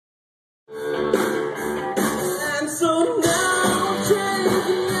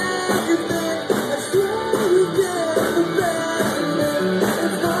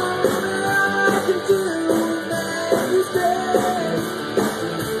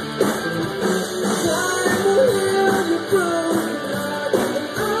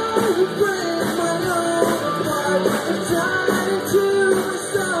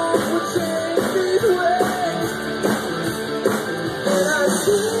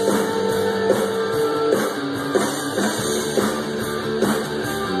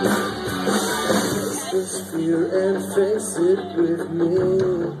with me.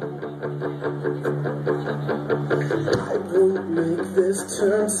 I won't make this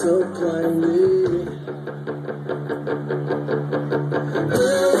turn so blindly.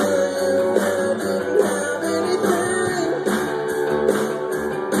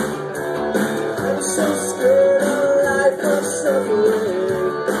 I'm so scared of life, of suffering.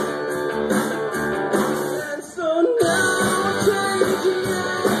 And so now I'm changing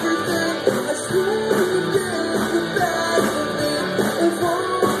everything. I swear you did the best of me. If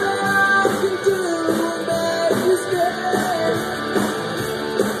all I can do will make you stay.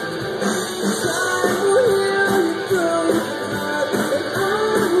 Time will heal you through your heart, and I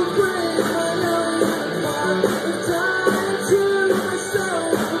will break my own heart. And time to myself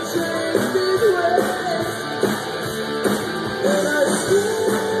will change these ways. And I swear.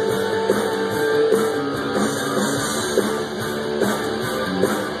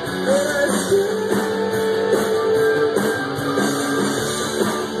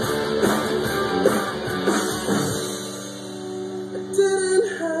 Didn't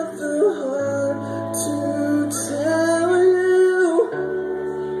have the heart to tell you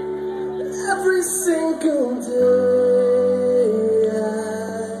every single day I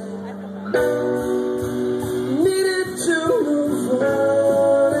needed to move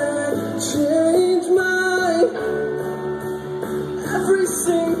on and change mine every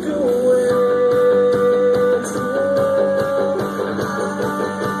single way.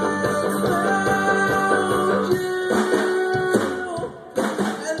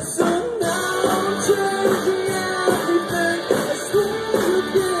 And so now I'm changing